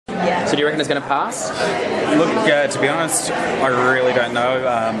So do you reckon it's going to pass? Look, to be honest, I really don't know.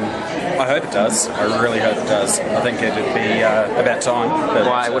 I hope it does. I really hope it does. I think it'd be about time. But,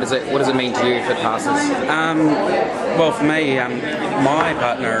 Why? What does it mean to you if it passes? Well, for me, my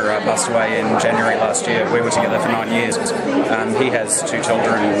partner passed away in January last year. We were together for 9 years. He has 2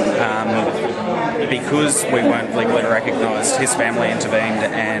 children. Because we weren't legally recognised, his family intervened,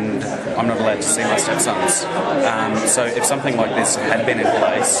 and I'm not allowed to see my stepsons. So if something like this had been in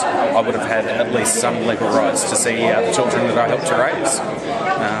place, I would have had at least some legal rights to see the children that I helped to raise.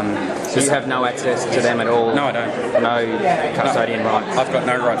 So you have no access to them at all? No, I don't. No custodian rights? I've got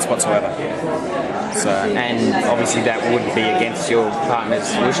no rights whatsoever. So, and obviously that would be against your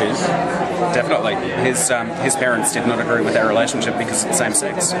partner's wishes. Definitely. His parents did not agree with our relationship because it's same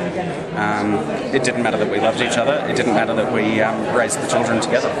sex. It didn't matter that we loved each other. It didn't matter that we raised the children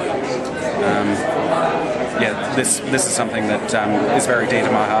together. This is something that is very dear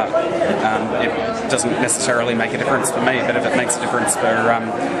to my heart. It doesn't necessarily make a difference for me, but if it makes a difference for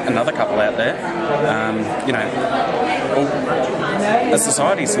another couple out there, a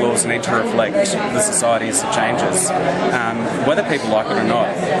society's laws need to reflect the society's changes. Whether people like it or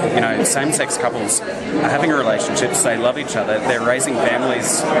not, same-sex couples are having relationships, they love each other, they're raising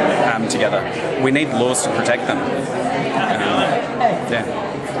families together. We need laws to protect them.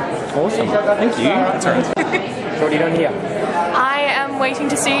 Awesome. Thank you. That's all right. So what are you doing here? I am waiting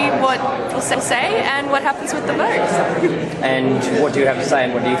to see what people say and what happens with the vote. And what do you have to say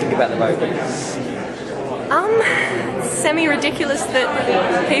and what do you think about the vote? Semi-ridiculous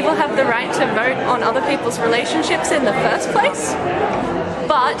that people have the right to vote on other people's relationships in the first place.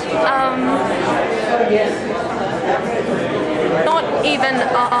 But, not even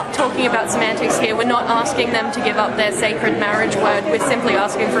talking about semantics here. We're not asking them to give up their sacred marriage word. We're simply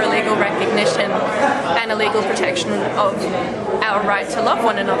asking for a legal recognition and a legal protection of our right to love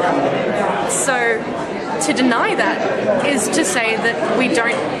one another. So to deny that is to say that we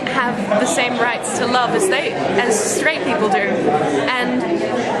don't have the same rights to love as straight people do. And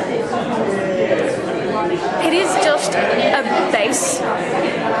it is just a base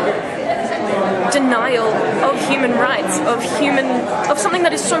denial of human rights, of something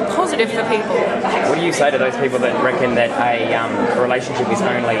that is so positive for people. What do you say to those people that reckon that a relationship is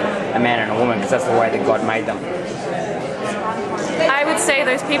only a man and a woman because that's the way that God made them? I would say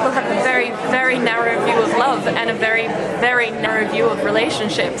those people have a very, very narrow view of love and a very, very narrow view of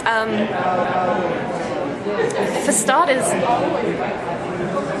relationships. For starters,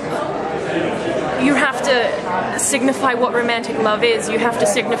 you have to signify what romantic love is. You have to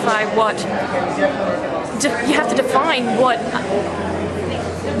signify you have to define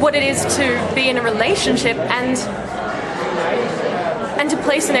what it is to be in a relationship, and to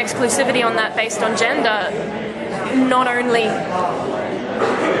place an exclusivity on that based on gender not only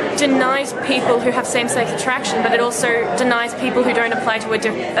denies people who have same-sex attraction, but it also denies people who don't apply to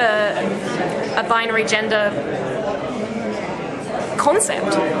a binary gender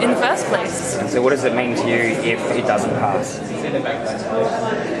concept in the first place. And so what does it mean to you if it doesn't pass?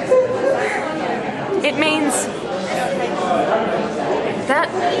 It means that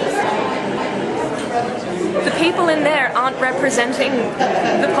the people in there aren't representing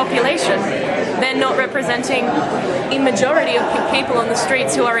the population. They're not representing a majority of people on the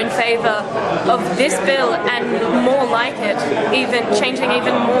streets who are in favour of this bill and more like it, even changing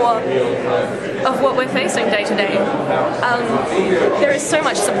even more of what we're facing day to day. There is so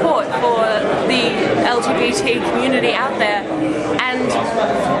much support for the LGBT community out there, and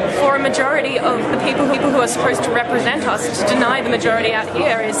for a majority of the people who are supposed to represent us to deny the majority out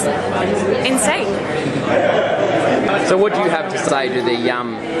here is insane. So what do you have to say to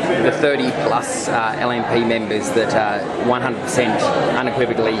the 30 plus LNP members that are 100%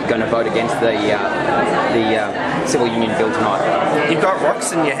 unequivocally going to vote against the civil union bill tonight? You've got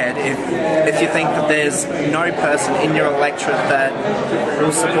rocks in your head if you think that there's no person in your electorate that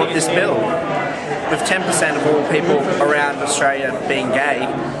will support this bill. With 10% of all people around Australia being gay,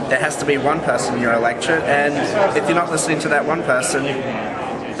 there has to be one person in your electorate, and if you're not listening to that one person,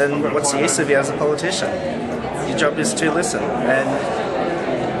 then what's the use of you as a politician? Your job is to listen, and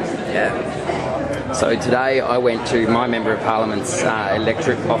yeah. So today I went to my Member of Parliament's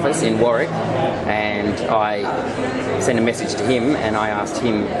electorate office in Warwick, and I sent a message to him and I asked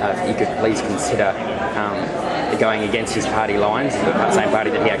him if he could please consider going against his party lines, the same party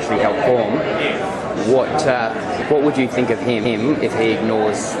that he actually helped form. What would you think of him if he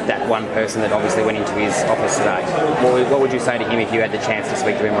ignores that one person that obviously went into his office today? What would you say to him if you had the chance to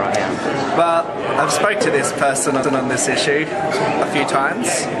speak to him right now? Well, I've spoke to this person on this issue a few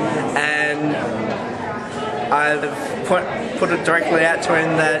times, and I've put it directly out to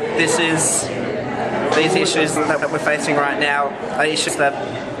him that these issues that we're facing right now are issues that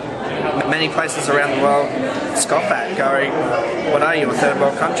many places around the world scoff at, going, what are you, a third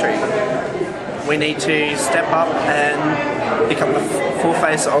world country? We need to step up and become the full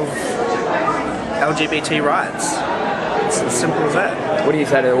face of LGBT rights. It's as simple as that. What do you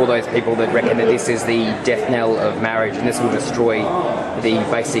say to all those people that reckon that this is the death knell of marriage and this will destroy the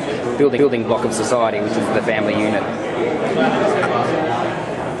basic building block of society, which is the family unit?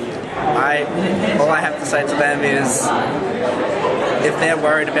 All I have to say to them is, if they're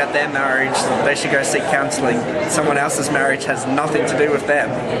worried about their marriage, they should go seek counselling. Someone else's marriage has nothing to do with them.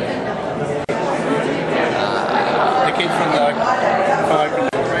 The kid from the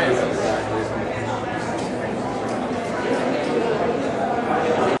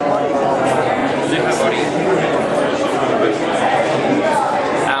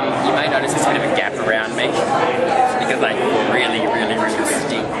you may notice there's a bit of a gap around me because they really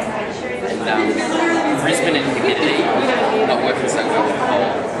stink. And Brisbane and humidity not working so well at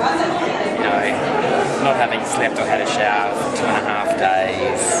all. You know, not having slept or had a shower for 2.5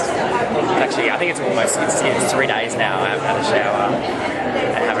 days. Actually, I think it's 3 days now. I haven't had a shower.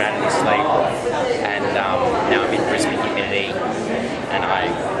 I haven't had any sleep. And now I'm in Brisbane humidity and I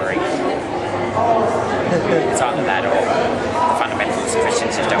breathe. It's either that or the fundamentalist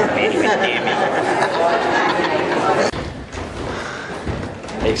Christians just don't want to be anywhere near me.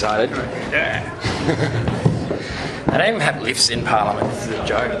 Are you excited? Yeah. They don't even have lifts in Parliament. This is a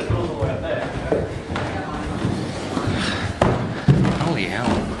joke. Holy hell.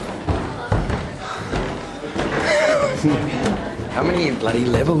 How many bloody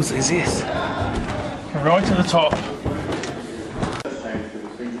levels is this? Right to the top.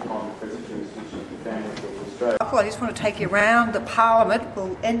 I just want to take you around the Parliament.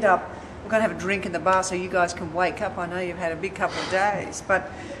 We'll end up, we're going to have a drink in the bar so you guys can wake up. I know you've had a big couple of days,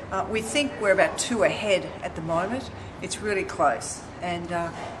 but we think we're about 2 ahead at the moment. It's really close, and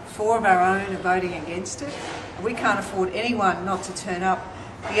 4 of our own are voting against it. We can't afford anyone not to turn up.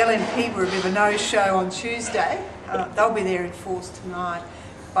 The LNP were a bit of a no-show on Tuesday. They'll be there in force tonight,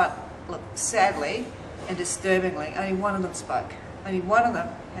 but look, sadly and disturbingly, only one of them spoke. Only one of them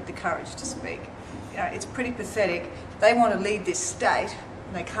had the courage to speak. You know, it's pretty pathetic. They want to lead this state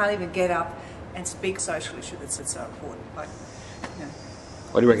and they can't even get up and speak a social issue that's so important. Like, you know.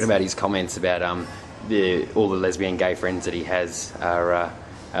 What do you reckon about his comments about all the lesbian gay friends that he has are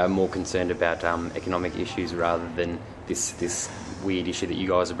more concerned about economic issues rather than this weird issue that you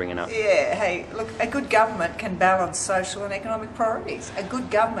guys are bringing up? Yeah, hey, look, a good government can balance social and economic priorities. A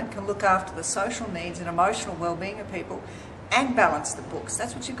good government can look after the social needs and emotional well-being of people and balance the books.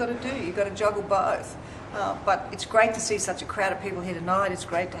 That's what you've got to do. You've got to juggle both. But it's great to see such a crowd of people here tonight. It's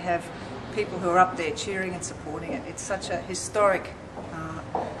great to have people who are up there cheering and supporting it. It's such a historic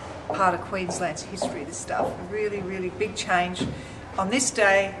part of Queensland's history, this stuff. A really big change. On this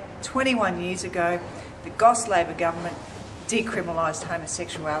day, 21 years ago, the Goss Labor government decriminalised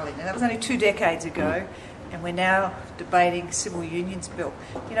homosexuality. Now, that was only 2 decades ago, and we're now debating civil unions bill.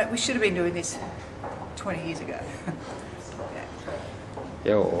 You know, we should have been doing this 20 years ago.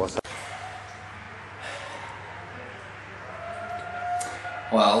 Yeah, awesome.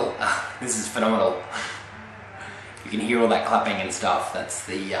 Well, this is phenomenal. You can hear all that clapping and stuff. That's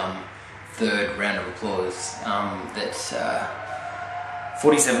the 3rd round of applause. That's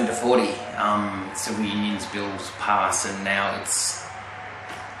 47 to 40. Civil unions bills pass, and now it's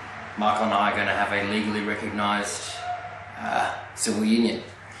Michael and I are going to have a legally recognised civil union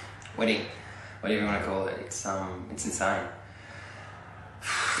wedding, whatever you want to call it. It's insane.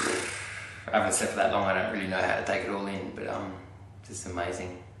 I haven't slept for that long. I don't really know how to take it all in, but just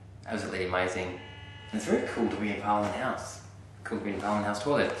amazing, absolutely amazing. And it's very cool to be in Parliament House. Cool to be in Parliament House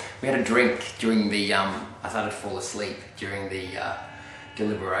toilet. We had a drink during the. I started to fall asleep during the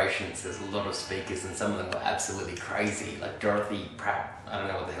deliberations. There's a lot of speakers, and some of them were absolutely crazy. Like Dorothy Pratt. I don't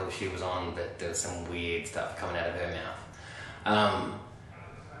know what the hell she was on, but there was some weird stuff coming out of her mouth.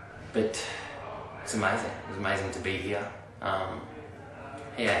 But it's amazing. It was amazing to be here.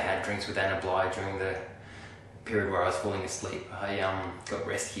 Yeah, I had drinks with Anna Bligh during the period where I was falling asleep. I got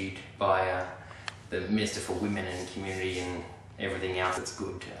rescued by the Minister for Women and Community and everything else that's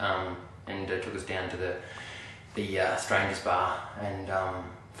good, and took us down to the Strangers Bar and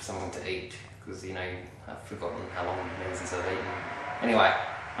for something to eat, because, you know, I've forgotten how long it's been since I've eaten. Anyway,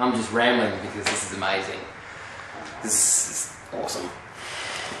 I'm just rambling because this is amazing. This is awesome.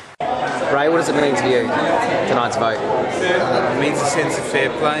 Ray, what does it mean to you, tonight's vote? It means a sense of fair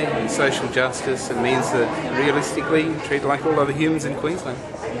play and social justice. It means that realistically, treated like all other humans in Queensland.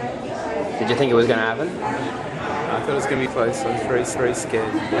 Did you think it was going to happen? thought it was going to be close. I was very, very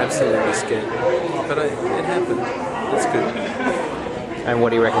scared, absolutely scared. But it happened. It's good. And what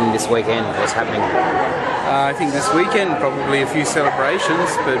do you reckon this weekend? What's happening? I think this weekend probably a few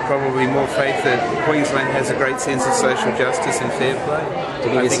celebrations, but probably more faith that Queensland has a great sense of social justice and fair play. Do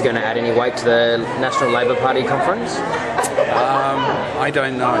you think this is going to add any weight to the National Labor Party conference? I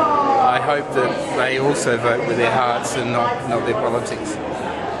don't know. I hope that they also vote with their hearts and not their politics.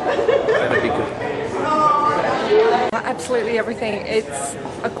 That'd be good. Absolutely everything. It's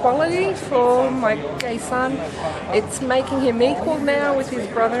equality for my gay son. It's making him equal now with his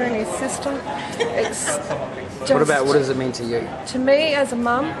brother and his sister. It's just, what does it mean to you? To me as a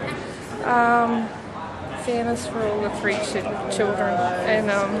mum, fairness for all the three children, and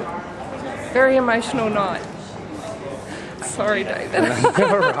very emotional night. Sorry, David.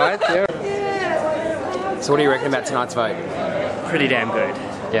 All right. Yeah. So what do you reckon about tonight's vote? Pretty damn good.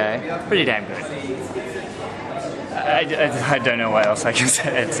 Yeah? Pretty damn good. I don't know what else I can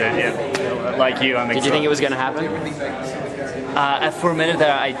say. Yeah, like you, I'm excited. Did you think it was going to happen? For a minute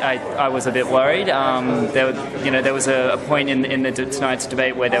there, I was a bit worried. There was a point in tonight's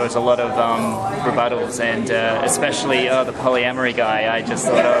debate where there was a lot of rebuttals, and especially the polyamory guy. I just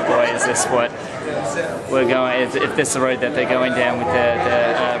thought, oh boy, is this what we're going? If this is the road that they're going down with the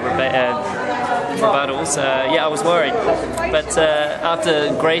rebuttals, I was worried. But after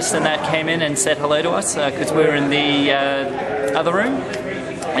Grace and that came in and said hello to us, because we were in the other room,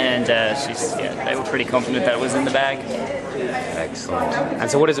 and they were pretty confident that it was in the bag. Excellent. And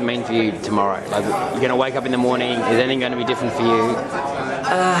so what does it mean for you tomorrow? Like, you're going to wake up in the morning, is anything going to be different for you?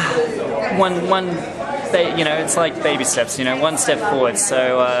 It's like baby steps, one step forward.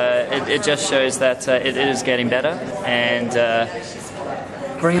 So it just shows that it is getting better, and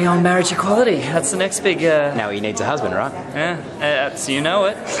bringing on marriage equality. That's the next big... Now he needs a husband, right? Yeah, so you know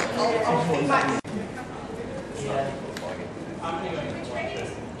it.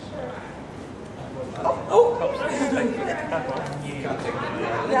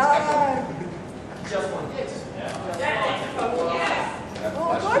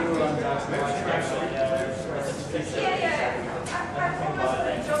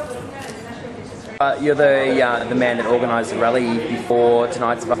 You're the man that organised the rally before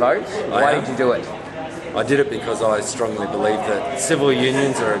tonight's vote. Why did you do it? I did it because I strongly believe that civil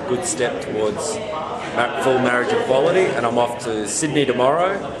unions are a good step towards full marriage equality, and I'm off to Sydney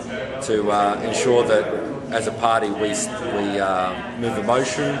tomorrow to ensure that as a party we move a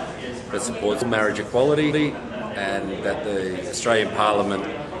motion that supports marriage equality and that the Australian Parliament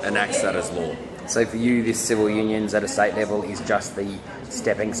enacts that as law. So for you, this civil unions at a state level is just the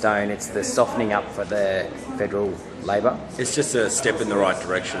stepping stone, it's the softening up for the federal Labor? It's just a step in the right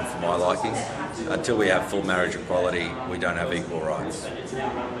direction for my liking. Until we have full marriage equality, we don't have equal rights.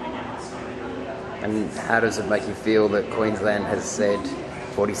 And how does it make you feel that Queensland has said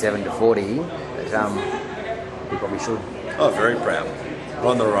 47 to 40 that we probably should? Oh, very proud.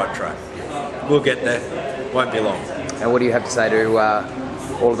 We're on the right track. We'll get there. Won't be long. And what do you have to say to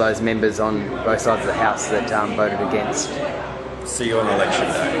all of those members on both sides of the House that voted against? See you on election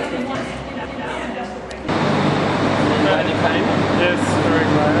day. Glad you came? Yes, very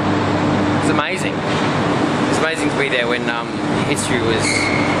glad. It's amazing. It's amazing to be there when history was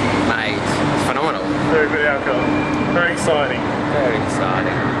made. It's phenomenal. Very good outcome. Very exciting. Very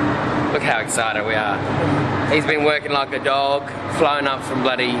exciting. Look how excited we are. He's been working like a dog, flown up from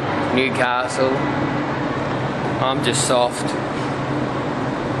bloody Newcastle. I'm just soft.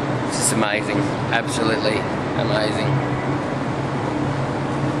 It's just amazing. Absolutely amazing.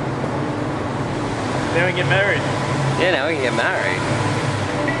 Now we get married. Yeah, now we can get married.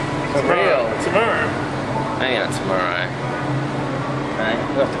 For real. Tomorrow. Maybe not tomorrow. Right?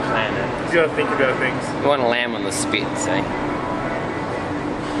 We'll have to plan it. You gotta think about things. We want a lamb on the spit, see?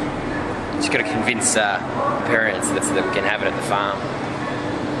 Just gotta convince parents that we can have it at the farm.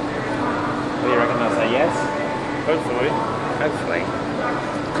 What do you reckon? They'll say yes? Hopefully. Hopefully.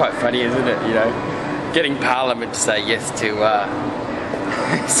 Quite funny, isn't it? You know, getting Parliament to say yes to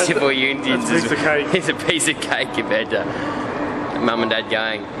civil unions is a piece of cake compared to Mum and Dad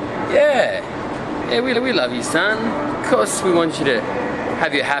going, yeah, we love you, son. Of course we want you to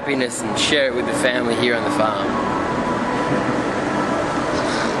have your happiness and share it with the family here on the farm.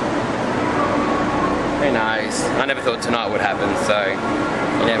 Who knows? I never thought tonight would happen, so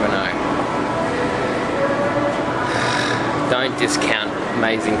you never know. Don't discount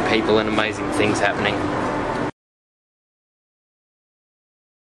amazing people and amazing things happening.